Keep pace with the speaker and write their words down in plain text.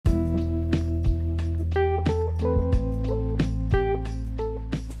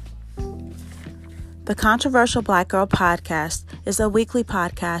The Controversial Black Girl Podcast is a weekly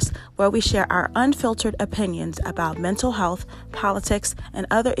podcast where we share our unfiltered opinions about mental health, politics, and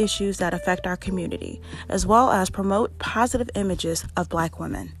other issues that affect our community, as well as promote positive images of Black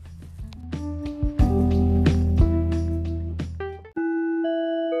women.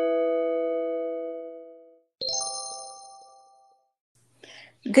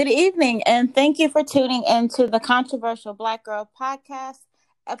 Good evening, and thank you for tuning into the Controversial Black Girl Podcast,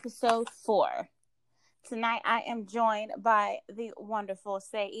 episode 4. Tonight, I am joined by the wonderful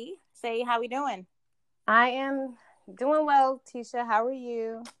Sayea. Sayea, how we doing? I am doing well, Tisha. How are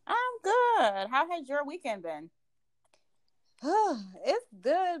you? I'm good. How has your weekend been? It's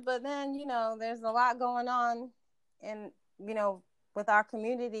good, but then, there's a lot going on with our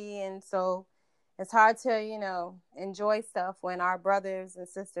community. And so it's hard to, enjoy stuff when our brothers and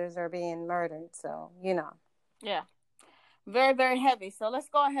sisters are being murdered. So, Yeah. Very, very heavy. So let's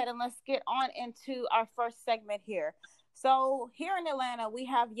go ahead and let's get on into our first segment here. So here in Atlanta, we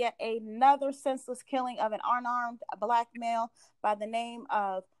have yet another senseless killing of an unarmed Black male by the name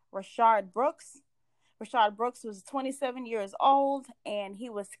of Rayshard Brooks. Rayshard Brooks was 27 years old, and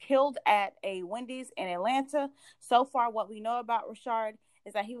he was killed at a Wendy's in Atlanta. So far, what we know about Rayshard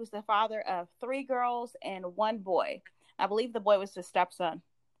is that he was the father of 3 girls and 1 boy. I believe the boy was his stepson.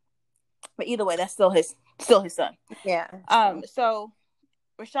 But either way, that's still his son. Yeah. So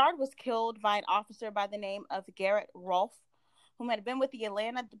Rayshard was killed by an officer by the name of Garrett Rolfe, whom had been with the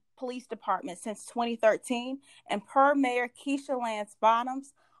Atlanta Police Department since 2013. And per Mayor Keisha Lance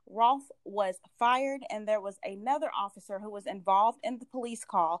Bottoms, Rolfe was fired, and there was another officer who was involved in the police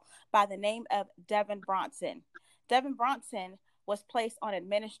call by the name of Devin Bronson. Devin Bronson was placed on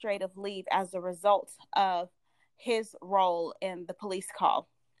administrative leave as a result of his role in the police call.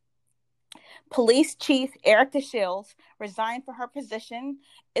 Police Chief Erica Shields resigned for her position.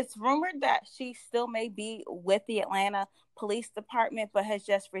 It's rumored that she still may be with the Atlanta Police Department, but has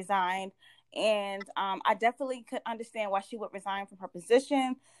just resigned. And I definitely could understand why she would resign from her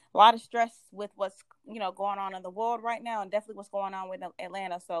position. A lot of stress with what's going on in the world right now, and definitely what's going on with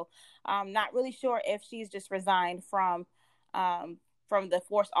Atlanta. So I'm not really sure if she's just resigned from the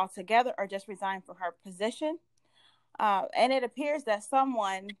force altogether, or just resigned from her position. And it appears that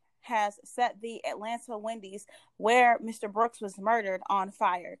someone has set the Atlanta Wendy's where Mr. Brooks was murdered on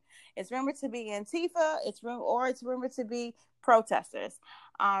fire. It's rumored to be Antifa, it's rumored to be protesters.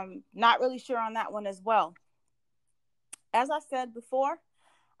 Not really sure on that one as well. As I said before,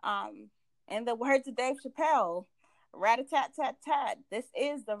 in the words of Dave Chappelle, rat-a-tat-tat-tat, this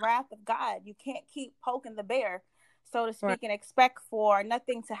is the wrath of God. You can't keep poking the bear, so to speak, right, and expect for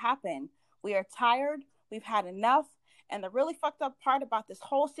nothing to happen. We are tired. We've had enough. And the really fucked up part about this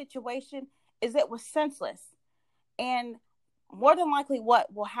whole situation is it was senseless. And more than likely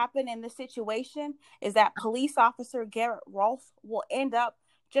what will happen in this situation is that police officer Garrett Rolfe will end up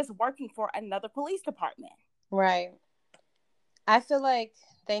just working for another police department. Right. I feel like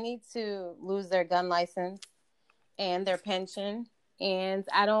they need to lose their gun license and their pension. And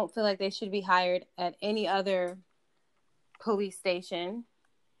I don't feel like they should be hired at any other police station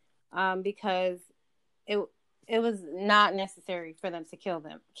because it was not necessary for them to kill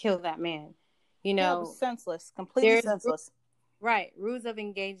that man. It was senseless, completely senseless. Right. Rules of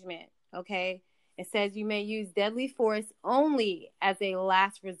engagement. Okay. It says you may use deadly force only as a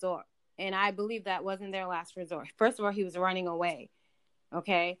last resort. And I believe that wasn't their last resort. First of all, he was running away.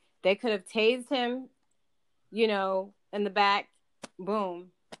 Okay. They could have tased him, in the back,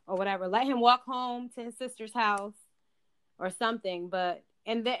 boom, or whatever. Let him walk home to his sister's house or something. But,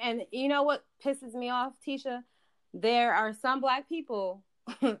 and you know what pisses me off, Tisha? There are some Black people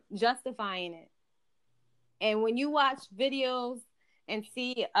justifying it. And when you watch videos and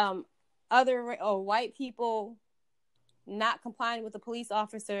see other or white people not complying with the police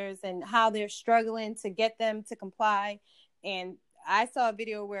officers and how they're struggling to get them to comply. And I saw a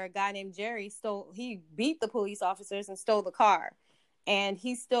video where a guy named Jerry he beat the police officers and stole the car. And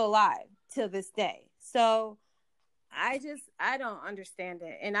he's still alive to this day. So I don't understand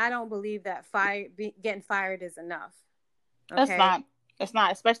it. And I don't believe that getting fired is enough. Okay? It's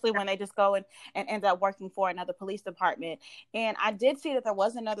not, especially when they just go and end up working for another police department. And I did see that there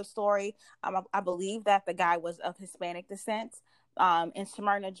was another story. I believe that the guy was of Hispanic descent in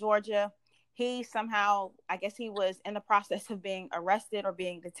Smyrna, Georgia. He somehow, I guess he was in the process of being arrested or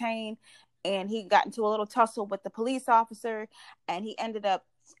being detained. And he got into a little tussle with the police officer. And he ended up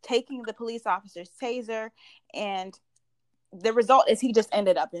taking the police officer's taser, and the result is he just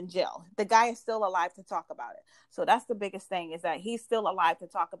ended up in jail. The guy is still alive to talk about it. So that's the biggest thing, is that he's still alive to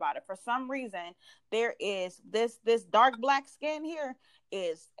talk about it. For some reason, there is this dark Black skin here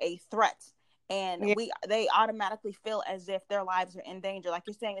is a threat. and Yeah. they automatically feel as if their lives are in danger. Like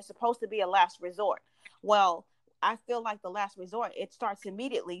you're saying, it's supposed to be a last resort. Well, I feel like the last resort, it starts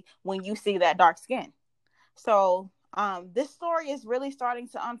immediately when you see that dark skin. So this story is really starting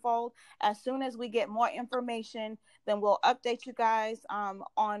to unfold. As soon as we get more information, then we'll update you guys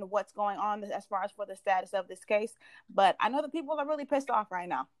on what's going on as far as for the status of this case. But I know that people are really pissed off right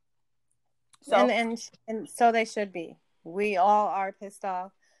now. So And so they should be. We all are pissed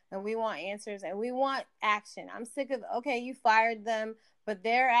off, and we want answers, and we want action. I'm sick of, okay, you fired them, but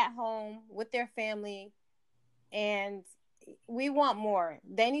they're at home with their family, and we want more.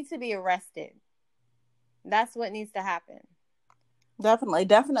 They need to be arrested. That's what needs to happen.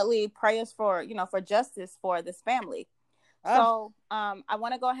 definitely prayers for, for justice for this family. Oh, So I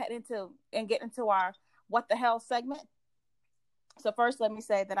want to go ahead and get into our what the hell segment. So first, let me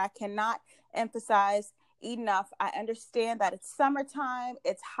say that I cannot emphasize enough. I understand that it's summertime,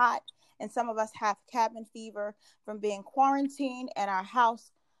 it's hot, and some of us have cabin fever from being quarantined in our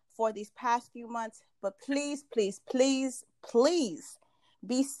house for these past few months. But please, please, please, please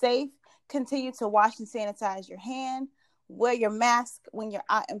be safe. Continue to wash and sanitize your hand. Wear your mask when you're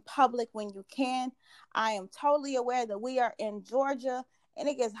out in public when you can. I am totally aware that we are in Georgia and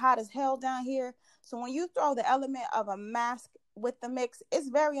it gets hot as hell down here. So when you throw the element of a mask with the mix, it's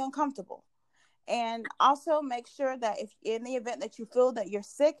very uncomfortable. And also make sure that if in the event that you feel that you're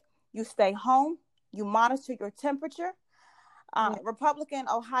sick, you stay home, you monitor your temperature. Republican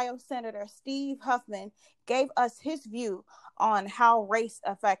Ohio Senator Steve Huffman gave us his view on how race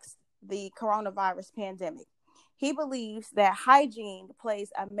affects the coronavirus pandemic. He believes that hygiene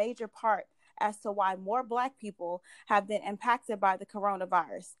plays a major part as to why more Black people have been impacted by the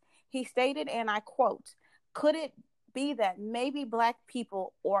coronavirus. He stated, and I quote, "Could it be that maybe Black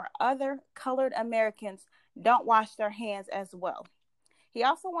people or other colored Americans don't wash their hands as well?" He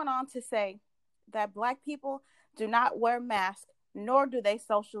also went on to say that Black people do not wear masks, nor do they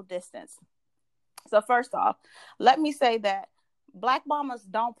social distance. So first off, let me say that Black mamas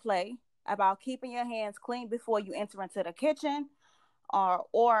don't play about keeping your hands clean before you enter into the kitchen,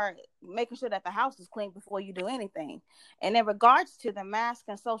 or making sure that the house is clean before you do anything. And in regards to the mask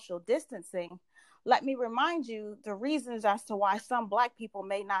and social distancing, let me remind you the reasons as to why some Black people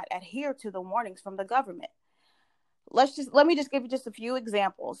may not adhere to the warnings from the government. Let me just give you just a few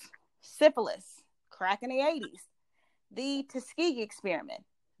examples. Syphilis, crack in the 80s, the Tuskegee experiment,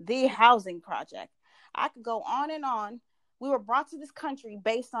 the housing project. I could go on and on. We were brought to this country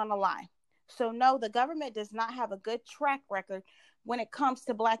based on a lie. So no, the government does not have a good track record when it comes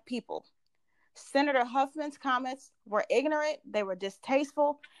to Black people. Senator Huffman's comments were ignorant, they were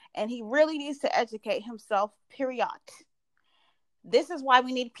distasteful, and he really needs to educate himself, period. This is why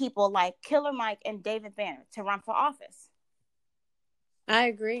we need people like Killer Mike and David Banner to run for office. I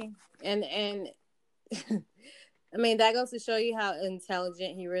agree. And I mean, that goes to show you how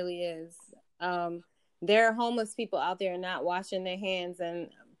intelligent he really is. There are homeless people out there not washing their hands, and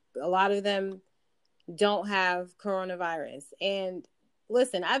a lot of them don't have coronavirus. And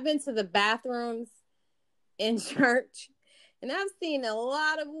listen, I've been to the bathrooms in church, and I've seen a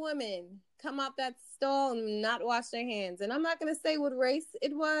lot of women come out that stall and not wash their hands. And I'm not going to say what race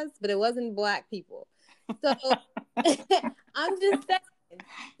it was, but it wasn't Black people. So I'm just saying,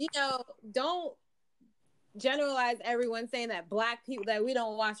 don't generalize everyone saying that Black people, that we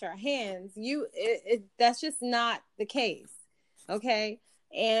don't wash our hands. That's just not the case. Okay.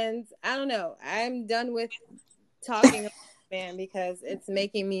 And I don't know, I'm done with talking about man because it's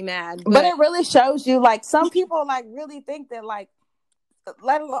making me mad, but it really shows you, like, some people like really think that, like,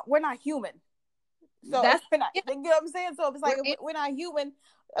 let alone we're not human. So that's we're not, you know what I'm saying? So it's like we're not human.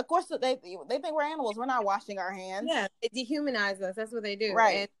 Of course, they think we're animals. We're not washing our hands. Yeah, they dehumanize us. That's what they do.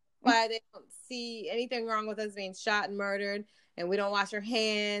 Right. And why they don't see anything wrong with us being shot and murdered, and we don't wash our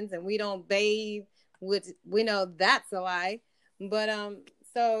hands, and we don't bathe, which we know that's a lie. But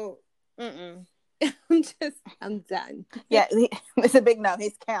so I'm done. Yeah, it's a big no.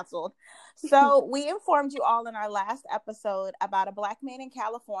 He's canceled. So we informed you all in our last episode about a Black man in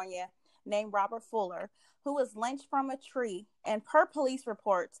California named Robert Fuller, who was lynched from a tree, and per police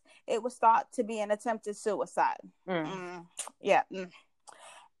reports, it was thought to be an attempted suicide. Yeah.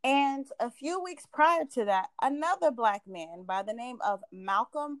 And a few weeks prior to that, another Black man by the name of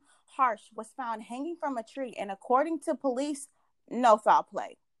Malcolm Harsh was found hanging from a tree, and according to police, no foul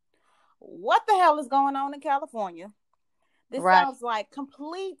play. What the hell is going on in California? This sounds like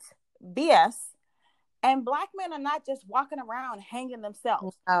complete BS. And Black men are not just walking around hanging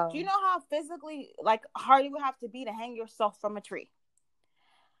themselves. Do you know how physically, like, hard it would have to be to hang yourself from a tree?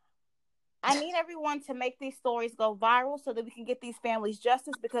 I need everyone to make these stories go viral so that we can get these families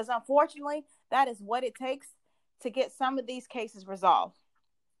justice, because unfortunately, that is what it takes to get some of these cases resolved.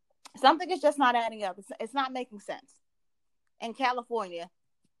 Something is just not adding up. It's not making sense. In California,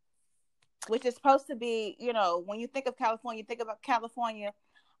 which is supposed to be, when you think of California, you think about California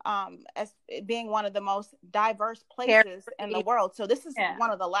as being one of the most diverse places in the world. So this is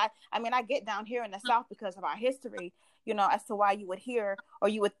one of the last. I mean, I get down here in the South because of our history, as to why you would hear or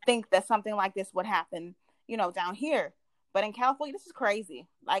you would think that something like this would happen, down here. But in California, this is crazy.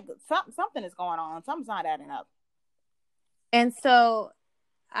 Like something is going on. Something's not adding up. And so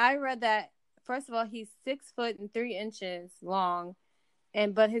I read that, first of all, he's 6'3" long,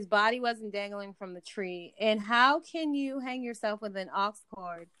 but his body wasn't dangling from the tree. And how can you hang yourself with an ox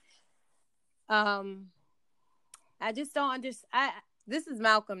cord? I just don't understand. This is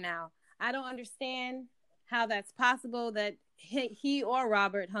Malcolm now. I don't understand how that's possible that he or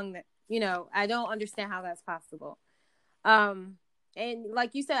Robert hung that. I don't understand how that's possible. And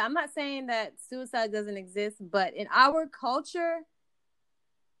like you said, I'm not saying that suicide doesn't exist, but in our culture,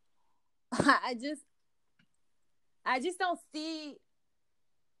 I just don't see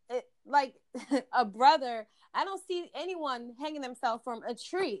it, like a brother. I don't see anyone hanging themselves from a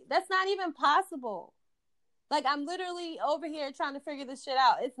tree. That's not even possible. Like, I'm literally over here trying to figure this shit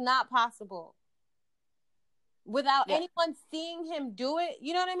out. It's not possible without anyone seeing him do it.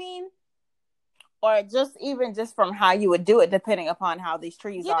 You know what I mean? Or just from how you would do it, depending upon how these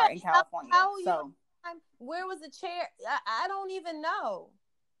trees are in California. Where was the chair? I don't even know.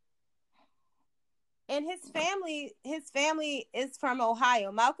 And his family is from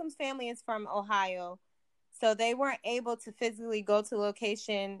Ohio. Malcolm's family is from Ohio. So they weren't able to physically go to the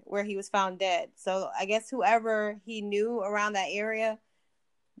location where he was found dead. So I guess whoever he knew around that area,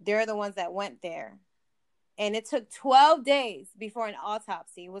 they're the ones that went there. And it took 12 days before an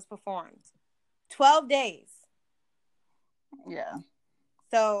autopsy was performed. 12 days. Yeah.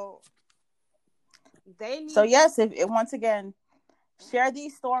 So yes, if once again, share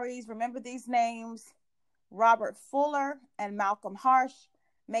these stories, remember these names, Robert Fuller and Malcolm Harsh.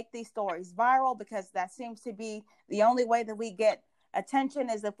 Make these stories viral, because that seems to be the only way that we get attention,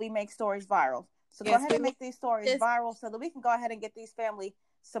 is if we make stories viral. So go ahead and make these stories viral so that we can go ahead and get these family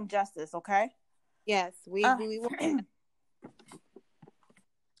some justice, okay? Yes, we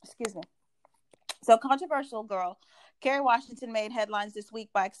excuse me. So, controversial girl Kerry Washington made headlines this week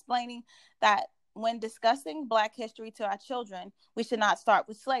by explaining that when discussing Black history to our children, we should not start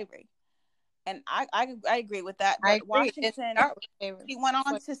with slavery. And I agree with that. But Washington, he went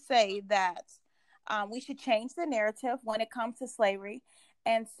on to say that we should change the narrative when it comes to slavery,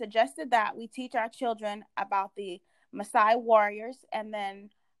 and suggested that we teach our children about the Maasai warriors and then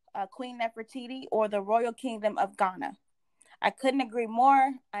Queen Nefertiti, or the Royal Kingdom of Ghana. I couldn't agree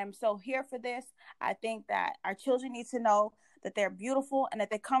more. I'm so here for this. I think that our children need to know that they're beautiful and that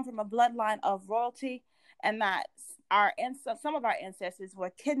they come from a bloodline of royalty, and that some of our ancestors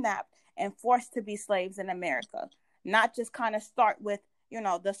were kidnapped and forced to be slaves in America. Not just kind of start with,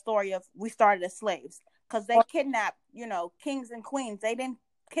 the story of we started as slaves, because they kidnapped, kings and queens. They didn't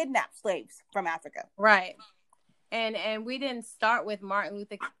kidnap slaves from Africa. Right. And we didn't start with Martin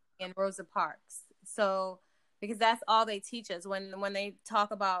Luther King and Rosa Parks. So, because that's all they teach us when they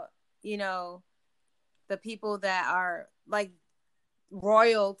talk about, the people that are like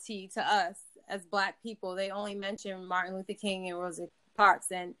royalty to us as Black people, they only mention Martin Luther King and Rosa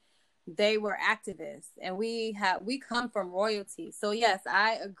Parks, and they were activists, and we come from royalty. So yes,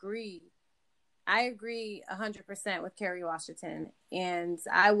 I agree 100% with Kerry Washington, and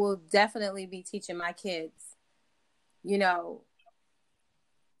I will definitely be teaching my kids,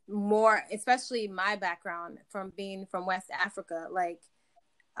 more, especially my background from being from West Africa. Like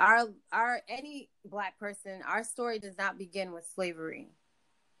our any Black person, our story does not begin with slavery.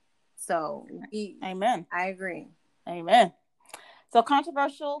 So Amen. I agree. Amen. So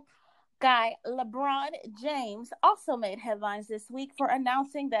controversial guy LeBron James also made headlines this week for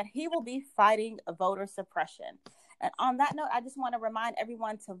announcing that he will be fighting voter suppression. And on that note, I just want to remind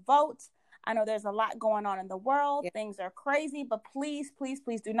everyone to vote. I know there's a lot going on in the world. Yeah. Things are crazy, but please, please,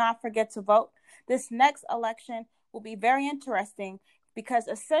 please do not forget to vote. This next election will be very interesting, because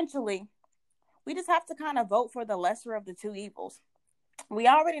essentially we just have to kind of vote for the lesser of the two evils. We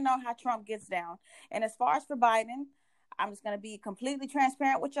already know how Trump gets down. And as far as for Biden, I'm just going to be completely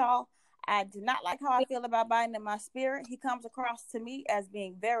transparent with y'all. I do not like how I feel about Biden in my spirit. He comes across to me as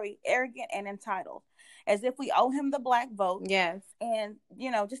being very arrogant and entitled, as if we owe him the Black vote. Yes. And,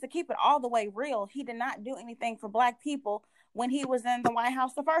 just to keep it all the way real, he did not do anything for Black people when he was in the White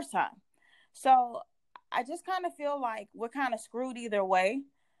House the first time. So I just kind of feel like we're kind of screwed either way.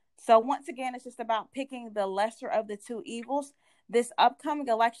 So once again, it's just about picking the lesser of the two evils. this upcoming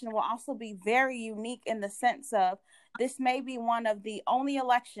election will also be very unique in the sense of this may be one of the only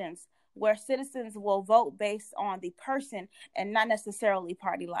elections where citizens will vote based on the person and not necessarily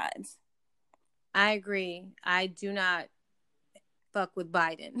party lines. I agree. I do not fuck with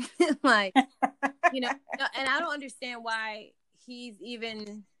Biden. Like, and I don't understand why he's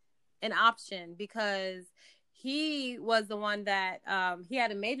even an option, because he was the one that he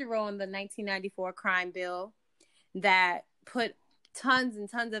had a major role in the 1994 crime bill that put tons and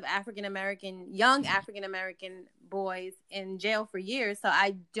tons of young African American boys in jail for years. So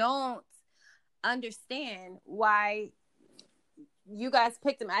I don't understand why you guys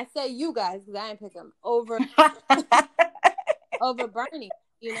picked him. I say you guys because I didn't pick him over Bernie.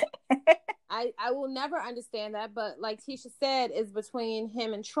 I will never understand that. But like Tisha said, it's between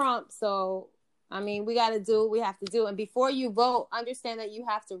him and Trump. So I mean, we got to do what we have to do. And before you vote, understand that you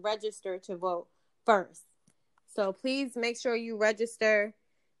have to register to vote first. So please make sure you register.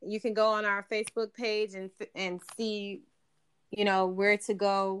 You can go on our Facebook page and see, where to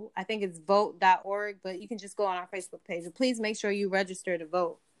go. I think it's vote.org, but you can just go on our Facebook page. And please make sure you register to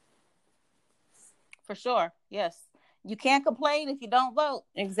vote. For sure. Yes. You can't complain if you don't vote.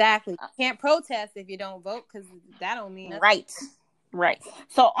 Exactly. You can't protest if you don't vote, because that don't mean nothing. Right.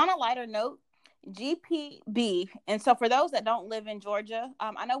 So on a lighter note, GPB, and so for those that don't live in Georgia,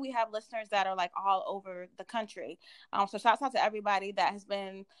 I know we have listeners that are like all over the country. So shouts out to everybody that has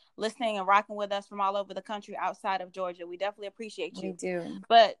been listening and rocking with us from all over the country outside of Georgia. We definitely appreciate you. We do.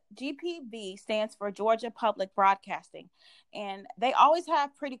 But GPB stands for Georgia Public Broadcasting, and they always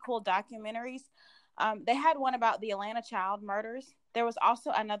have pretty cool documentaries. They had one about the Atlanta child murders. There was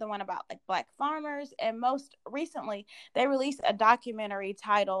also another one about like Black farmers, and most recently they released a documentary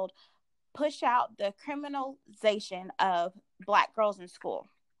titled Push Out the Criminalization of Black Girls in School.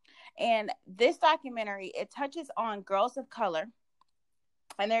 And this documentary, it touches on girls of color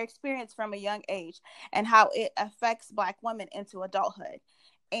and their experience from a young age and how it affects Black women into adulthood.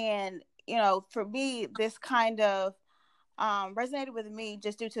 And, for me, this kind of resonated with me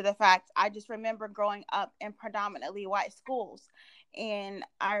just due to the fact I just remember growing up in predominantly white schools. And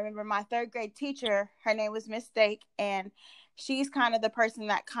I remember my third grade teacher, her name was Miss Stake, and she's kind of the person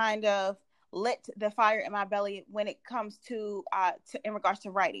that kind of lit the fire in my belly when it comes to in regards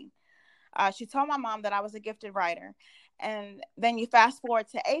to writing. She told my mom that I was a gifted writer. And then you fast forward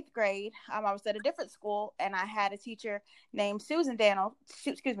to 8th grade. I was at a different school, and I had a teacher named Susan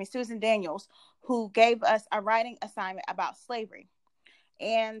Daniels, who gave us a writing assignment about slavery.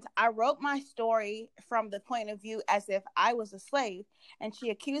 And I wrote my story from the point of view as if I was a slave, and she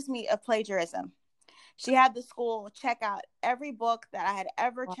accused me of plagiarism. She had the school check out every book that I had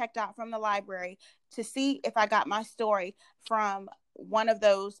ever checked out from the library to see if I got my story from one of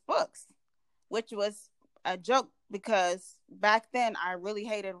those books, which was a joke because back then I really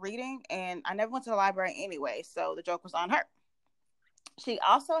hated reading and I never went to the library anyway, so the joke was on her. She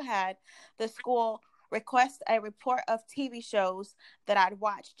also had the school request a report of TV shows that I'd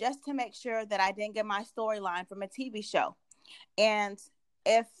watched just to make sure that I didn't get my storyline from a TV show. And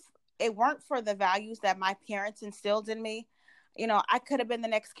if it weren't for the values that my parents instilled in me, I could have been the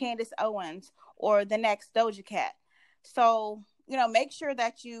next Candace Owens or the next Doja Cat. So, make sure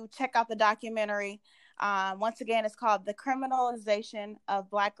that you check out the documentary. Once again, it's called The Criminalization of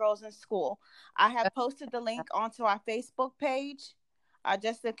Black Girls in School. I have posted the link onto our Facebook page,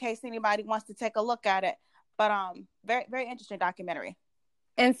 just in case anybody wants to take a look at it. But very, very interesting documentary.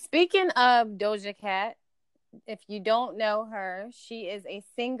 And speaking of Doja Cat, if you don't know her, she is a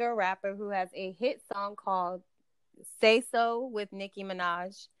singer-rapper who has a hit song called Say So with Nicki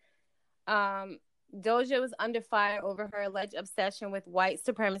Minaj. Doja was under fire over her alleged obsession with white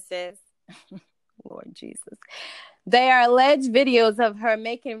supremacists. Lord Jesus. They are alleged videos of her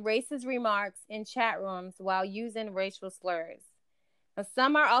making racist remarks in chat rooms while using racial slurs. Now,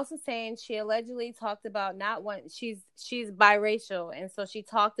 some are also saying she allegedly talked about not wanting, she's biracial, and so she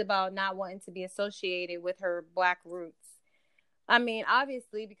talked about not wanting to be associated with her Black roots. I mean,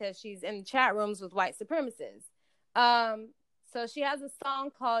 obviously, because she's in chat rooms with white supremacists. So she has a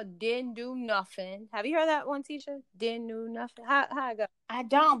song called Didn't Do Nothing. Have you heard that one, Tisha? Didn't Do Nothing. How I go? I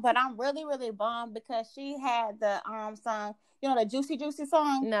don't, but I'm really, really bummed because she had the song, the Juicy Juicy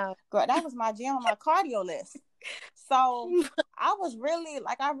song? No. Girl, that was my jam on my cardio list. So I was really,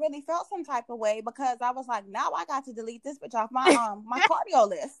 I really felt some type of way because I was like, now I got to delete this bitch off my my cardio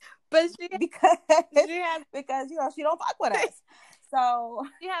list. But because she don't fuck with us. So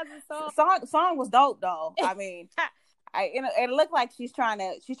she has a song. Song was dope though. I mean, It looked like she's trying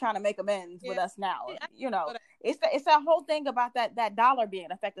to make amends with us now. It's that whole thing about that dollar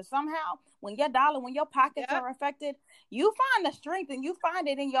being affected. Somehow, when your pockets are affected, you find the strength and you find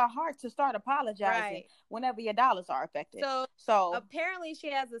it in your heart to start apologizing whenever your dollars are affected. So apparently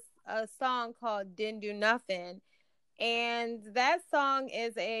she has a song called "Didn't Do Nothing," and that song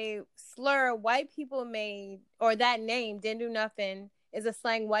is a slur white people made, or that name "Didn't Do Nothing" is a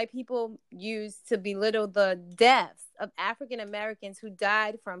slang white people use to belittle the deaths of African Americans who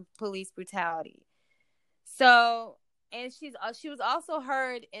died from police brutality. So, and she was also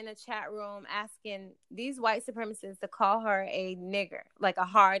heard in a chat room asking these white supremacists to call her a nigger, like a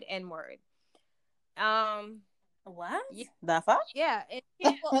hard N word. What? The fuck? Yeah,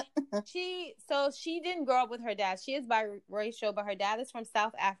 and she didn't grow up with her dad. She is biracial, but her dad is from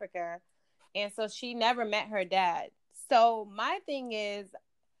South Africa, and so she never met her dad. So my thing is,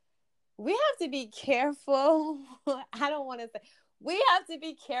 we have to be careful. I don't want to say we have to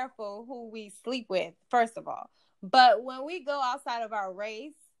be careful who we sleep with, first of all. But when we go outside of our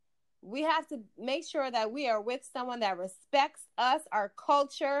race, we have to make sure that we are with someone that respects us, our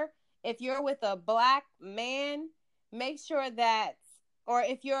culture. If you're with a black man, make sure that, or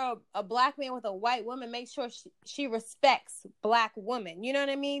if you're a black man with a white woman, make sure she respects black women. You know what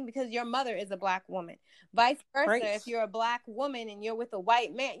I mean? Because your mother is a black woman. Vice versa, Great. If you're a black woman and you're with a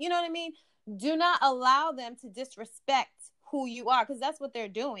white man, you know what I mean? Do not allow them to disrespect who you are, because that's what they're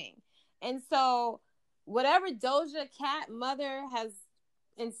doing. And so whatever Doja Cat mother has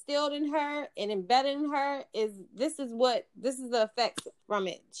instilled in her and embedded in her is the effects from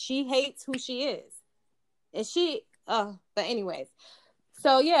it. She hates who she is. And but anyways.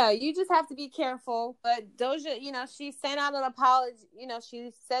 So yeah, you just have to be careful. But Doja, she sent out an apology.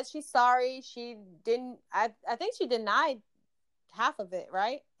 She said she's sorry. She didn't. I think she denied half of it,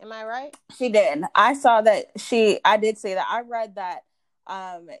 right? Am I right? She did. I saw that I did say that. I read that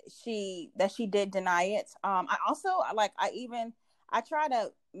she did deny it. I also I try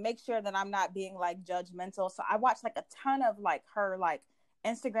to make sure that I'm not being like judgmental. So I watched like a ton of like her like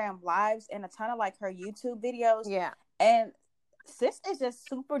Instagram lives and a ton of like her YouTube videos. Yeah. And sis is just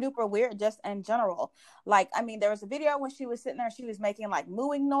super duper weird just in general. Like, I mean, there was a video when she was sitting there, she was making like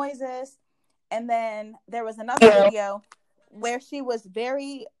mooing noises. And then there was another video where it was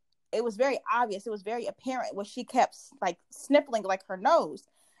very obvious. It was very apparent where she kept like sniffling like her nose.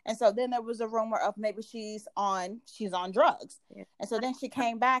 And so then there was a rumor of maybe she's on drugs. Yeah. And so then she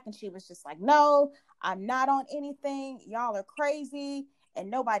came back and she was just like, no, I'm not on anything. Y'all are crazy. And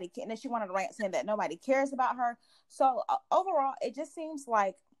nobody can. And then she wanted to rant saying that nobody cares about her. So overall, it just seems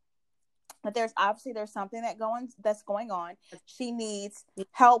like that there's something that's going on. She needs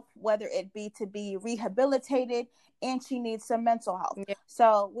help, whether it be to be rehabilitated, and she needs some mental health. Yeah.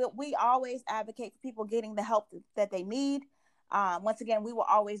 So we always advocate for people getting the help that they need. Once again, we will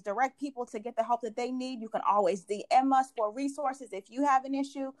always direct people to get the help that they need. You can always DM us for resources if you have an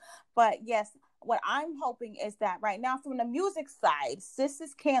issue. But yes, what I'm hoping is that right now from the music side, sis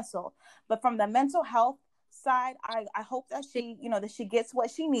is canceled. But from the mental health side, I hope that that she gets what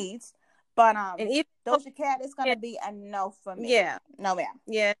she needs. But and even Doja Cat is gonna be a no for me. Yeah. No ma'am.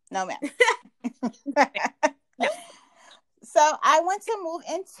 Yeah. No ma'am. So I want to move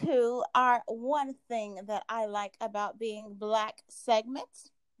into our one thing that I like about being Black segment.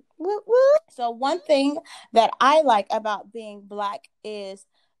 Woo woo. So one thing that I like about being Black is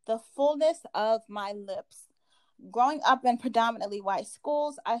the fullness of my lips. Growing up in predominantly white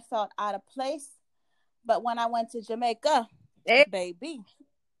schools, I felt out of place. But when I went to Jamaica, baby,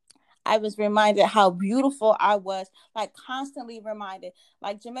 I was reminded how beautiful I was, like constantly reminded.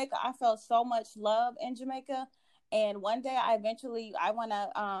 Like Jamaica, I felt so much love in Jamaica. And one day I want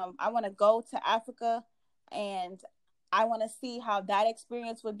to go to Africa, and I want to see how that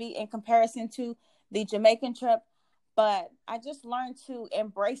experience would be in comparison to the Jamaican trip. But I just learned to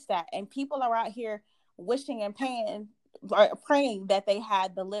embrace that. And people are out here wishing and praying that they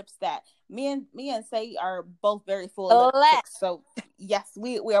had the lips that me and Say are both very full lips. So yes,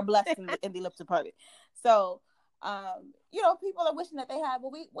 we are blessed in the lips department. So people are wishing that they had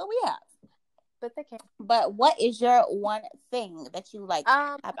what we have. But they can't. But what is your one thing that you like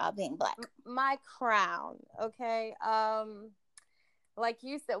about being Black? My crown, okay? Like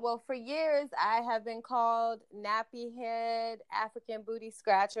you said, well, for years I have been called nappy head, African booty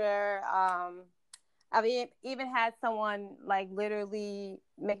scratcher. I've even had someone like literally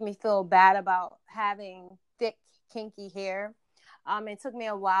make me feel bad about having thick, kinky hair. It took me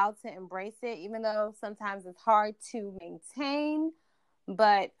a while to embrace it, even though sometimes it's hard to maintain.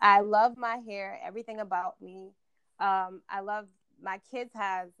 But I love my hair, everything about me. I love my kids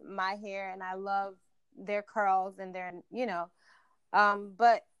have my hair, and I love their curls and their,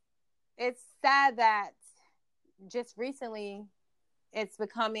 but it's sad that just recently it's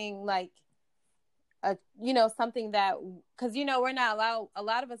becoming like something that, because we're not allowed, a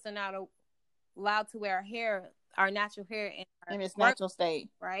lot of us are not allowed to wear our natural hair in its natural state,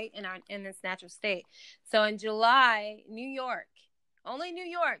 right? In its natural state. So in July, only New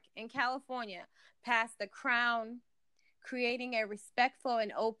York and California passed the Crown, creating a respectful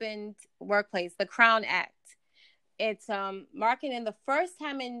and open workplace, the Crown Act. It's marking the first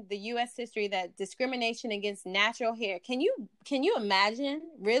time in the U.S. history that discrimination against natural hair. Can you imagine,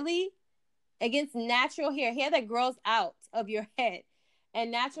 really? Against natural hair that grows out of your head,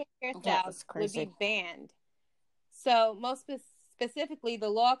 and natural hairstyles would be banned. So most specifically, the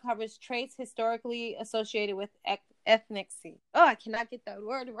law covers traits historically associated with ethnicity. Oh, I cannot get that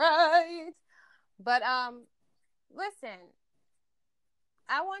word right. But listen,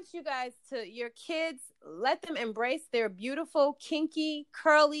 I want you guys your kids, let them embrace their beautiful, kinky,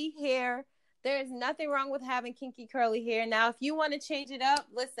 curly hair. There is nothing wrong with having kinky, curly hair. Now, if you want to change it up,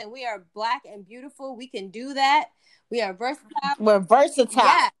 listen, we are Black and beautiful. We can do that. We are versatile. We're versatile.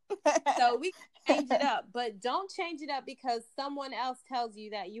 Yeah. So we can change it up. But don't change it up because someone else tells you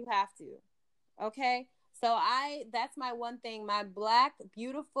that you have to. Okay? So that's my one thing, my Black,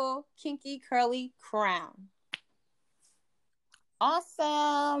 beautiful, kinky, curly crown.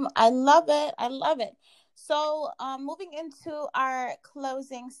 Awesome. I love it. So moving into our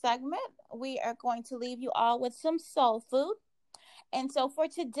closing segment, we are going to leave you all with some soul food. And so for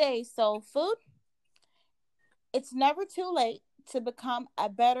today's soul food, it's never too late to become a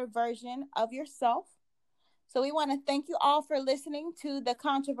better version of yourself. So we want to thank you all for listening to the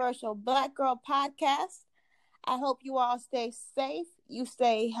Controversial Black Girl Podcast. I hope you all stay safe, you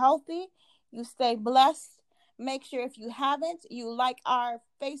stay healthy, you stay blessed. Make sure if you haven't, you like our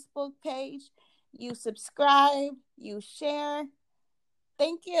Facebook page, you subscribe, you share.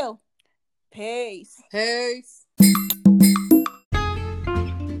 Thank you. Peace. Peace.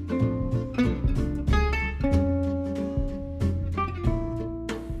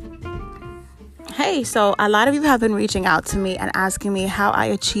 Hey, so a lot of you have been reaching out to me and asking me how I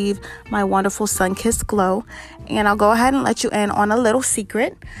achieve my wonderful sun-kissed glow. And I'll go ahead and let you in on a little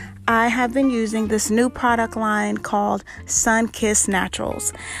secret. I have been using this new product line called Sun-Kissed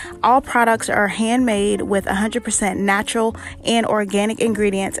Naturals. All products are handmade with 100% natural and organic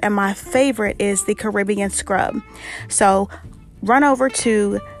ingredients, and my favorite is the Caribbean scrub. So run over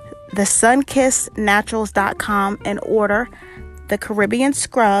to the sunkissednaturals.com and order the Caribbean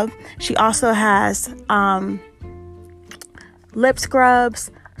scrub. She also has lip scrubs,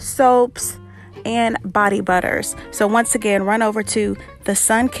 soaps, and body butters. So once again, run over to the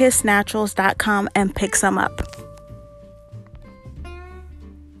sunkissednaturals.com and pick some up.